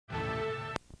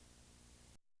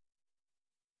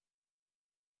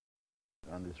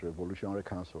and his Revolutionary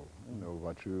Council,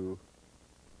 overthrew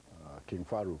King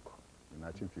Farouk in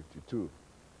 1952. You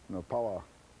know, power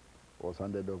was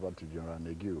handed over to General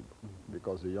Negib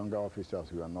because the younger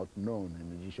officers were not known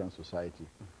in Egyptian society.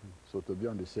 So to be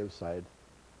on the safe side,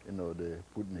 they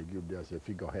put Negib there as a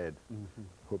figurehead,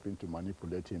 hoping to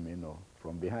manipulate him,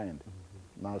 from behind.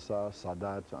 Nasser,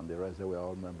 Sadat, and the rest, they were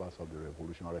all members of the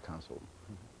Revolutionary Council.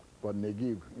 But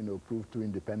Negib, proved too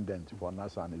independent for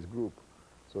Nasser and his group.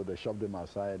 So they shoved him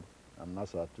aside, and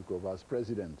Nasser took over as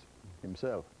president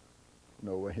himself.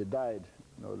 When he died,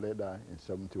 later in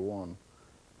 '71,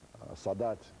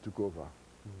 Sadat took over.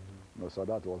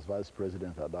 Sadat was vice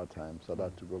president at that time.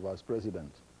 Sadat took over as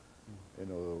president.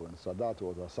 When Sadat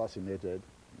was assassinated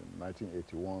in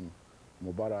 1981,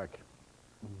 Mubarak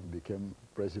became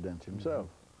president himself.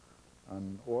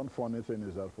 And one funny thing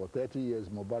is that for 30 years,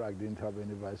 Mubarak didn't have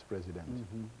any vice president.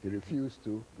 He refused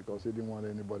to because he didn't want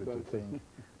anybody to think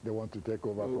they want to take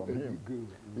over from him.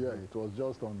 Yeah, it was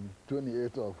just on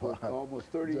 28th of almost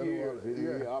 30 January.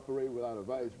 years he operated without a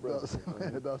vice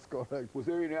president. That's correct. Was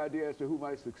there any idea as to who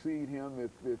might succeed him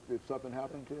if something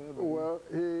happened to him? Well,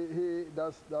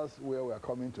 that's where we're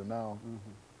coming to now.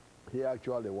 He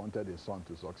actually wanted his son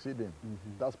to succeed him.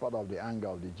 That's part of the anger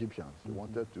of the Egyptians. He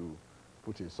wanted to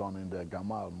put his son in there,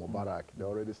 Gamal Mubarak. They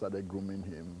already started grooming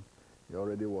him. He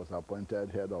already was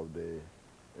appointed head of the,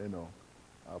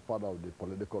 part of the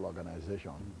political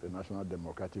organization, the National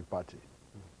Democratic Party.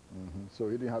 So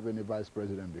he didn't have any vice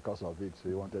president because of it, so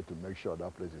he wanted to make sure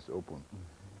that place is open.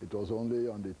 It was only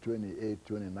on the 28th,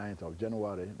 29th of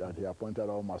January that he appointed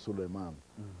Omar Suleiman,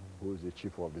 who is the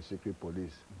chief of the secret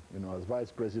police, as vice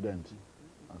president,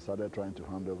 and started trying to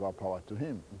hand over power to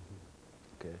him.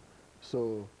 Okay,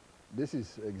 so this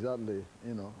is exactly,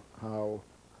 how,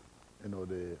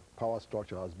 the power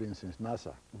structure has been since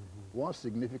Nasser. One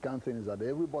significant thing is that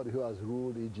everybody who has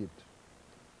ruled Egypt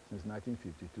since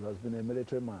 1952 has been a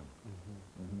military man.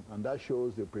 And that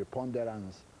shows the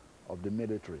preponderance of the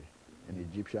military in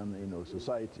Egyptian,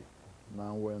 society.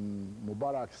 Now, when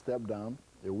Mubarak stepped down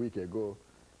a week ago,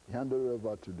 he handed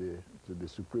over to the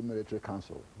Supreme Military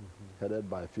Council, headed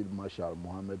by Field Marshal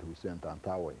Mohammed Hussein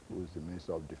Tantawi, who is the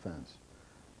Minister of Defense.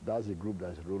 That's the group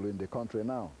that's ruling the country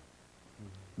now.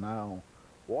 Now,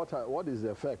 what is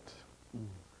the effect,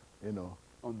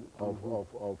 of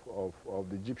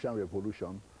the Egyptian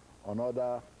revolution on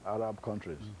other Arab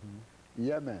countries?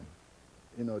 Yemen,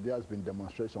 there has been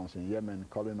demonstrations in Yemen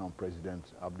calling on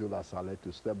President Abdullah Saleh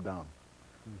to step down.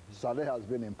 Saleh has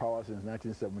been in power since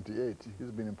 1978.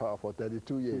 He's been in power for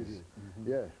 32 years.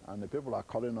 Yeah, and the people are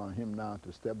calling on him now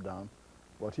to step down.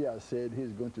 But he has said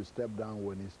he's going to step down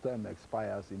when his term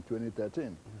expires in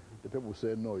 2013. The people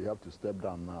say, no, you have to step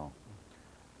down now.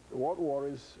 What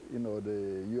worries,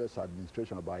 the U.S.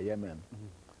 administration about Yemen,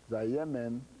 that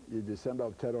Yemen is the center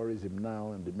of terrorism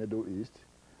now in the Middle East,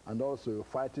 and also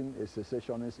fighting a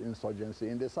secessionist insurgency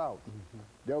in the south.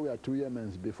 There were two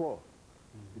Yemens before.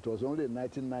 It was only in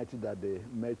 1990 that they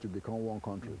made to become one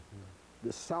country.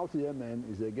 The South Yemen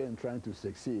is again trying to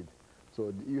succeed.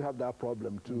 So you have that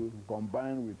problem too,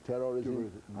 combined with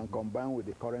terrorism and combined with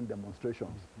the current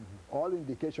demonstrations. All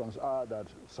indications are that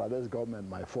Saleh's government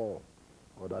might fall,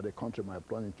 or that the country might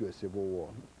plunge into a civil war.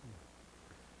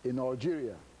 In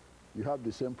Algeria, you have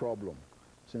the same problem.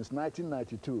 Since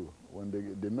 1992,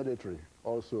 when the military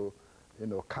also,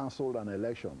 cancelled an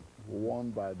election won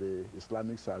by the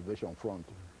Islamic Salvation Front,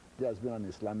 there has been an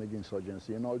Islamic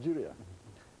insurgency in Algeria.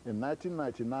 In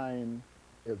 1999,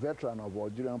 a veteran of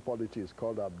Algerian politics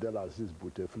called Abdelaziz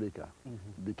Bouteflika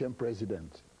became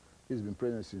president. He's been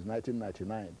president since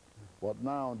 1999. But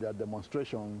now there are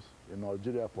demonstrations in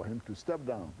Algeria for him to step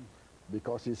down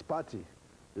because his party,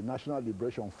 the National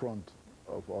Liberation Front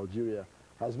of Algeria,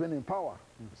 has been in power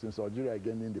since Algeria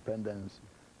gained independence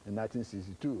in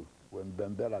 1962 when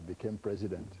Ben Bella became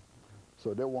president.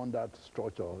 So they want that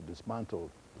structure dismantled.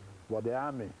 But the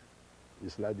army,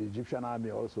 it's like the Egyptian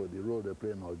army also, the role they play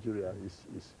in Algeria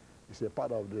is a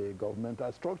part of the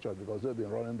governmental structure because they've been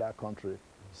running that country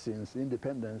since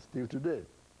independence till today.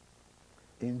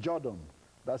 In Jordan,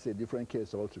 that's a different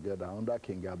case altogether, under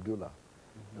King Abdullah.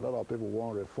 A lot of people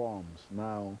want reforms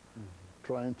now,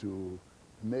 trying to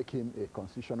make him a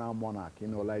constitutional monarch,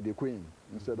 like the Queen,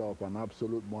 instead of an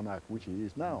absolute monarch, which he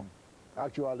is now.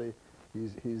 Actually,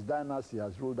 his dynasty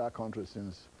has ruled that country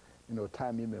since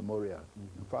time immemorial.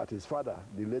 In fact, his father,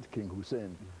 the late King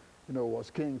Hussein,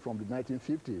 was king from the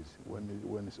 1950s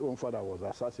when his own father was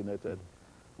assassinated.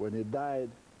 When he died,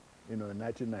 in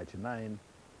 1999,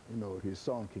 his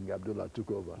son, King Abdullah,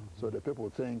 took over. So the people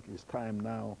think it's time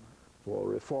now for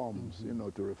reforms,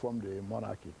 to reform the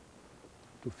monarchy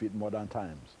to fit modern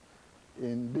times.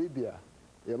 In Libya,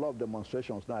 a lot of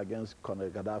demonstrations now against Colonel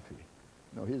Gaddafi.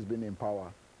 You know, he's been in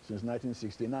power since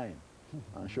 1969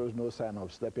 and shows no sign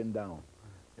of stepping down.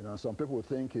 You know, some people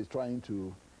think he's trying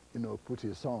to, you know, put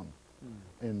his son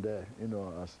in there, you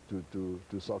know, as to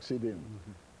succeed him.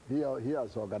 He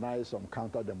has organized some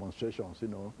counter demonstrations, you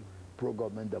know,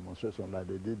 pro-government demonstrations like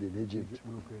they did in Egypt,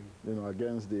 you know,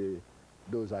 against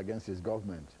those against his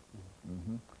government.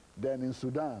 Then in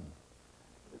Sudan,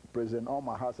 President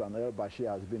Omar Hassan al-Bashir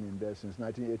has been in there since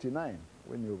 1989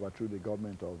 when he overthrew the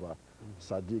government of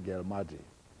Sadiq el-Mahdi.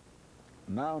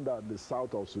 Now that the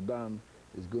south of Sudan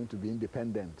is going to be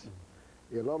independent,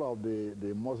 a lot of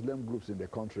the Muslim groups in the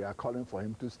country are calling for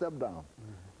him to step down.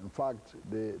 In fact,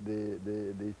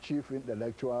 the chief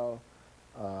intellectual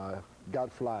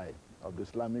gadfly of the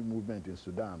Islamic movement in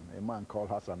Sudan, a man called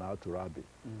Hassan al-Turabi,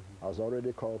 has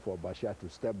already called for Bashir to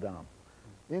step down.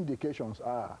 Indications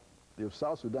are, if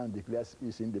South Sudan declares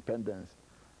its independence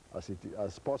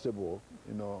as possible,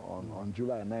 you know, on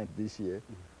July 9th this year,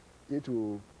 it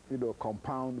will, you know,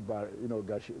 compound by, you know,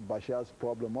 Bashir's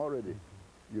problem already.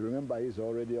 You remember he's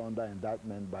already under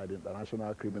indictment by the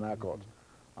International Criminal Court.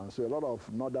 And so a lot of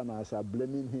Northerners are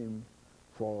blaming him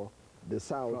for the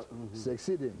South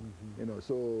succeeding. You know,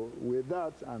 so with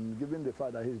that, and given the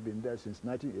fact that he's been there since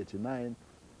 1989,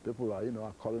 people are, you know,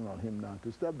 are calling on him now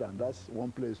to step down. That's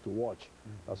one place to watch.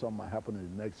 That's what might happen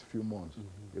in the next few months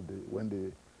when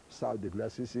the South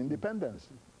declares its independence.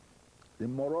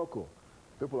 In Morocco,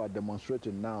 people are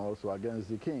demonstrating now also against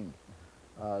the king.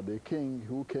 The king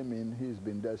who came in, he's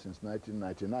been there since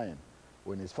 1999.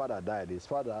 When his father died, his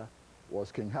father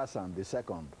was King Hassan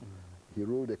II. He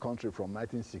ruled the country from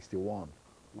 1961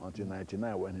 until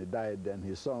 99. When he died, then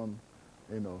his son,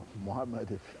 you know, Mohammed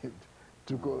V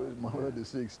took over, Mohammed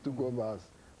VI took over as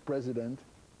president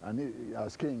and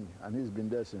as king, and he's been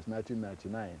there since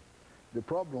 1999. The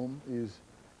problem is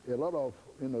a lot of,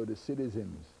 you know, the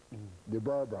citizens, the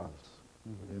Berbers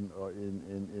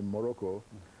in Morocco,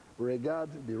 regard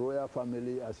the royal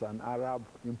family as an Arab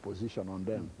imposition on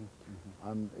them.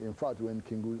 And in fact, when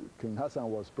King Hassan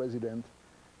was president,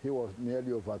 he was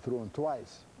nearly overthrown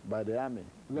twice by the army.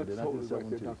 Let's hold it right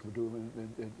there, Dr. LMadu,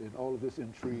 and all of this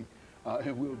intrigue.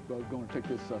 And we're going to take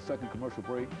this second commercial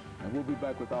break, and we'll be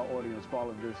back with our audience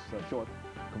following this short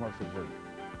commercial break.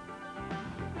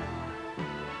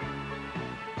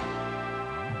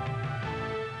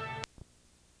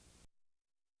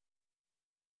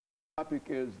 The topic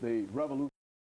is the revolution.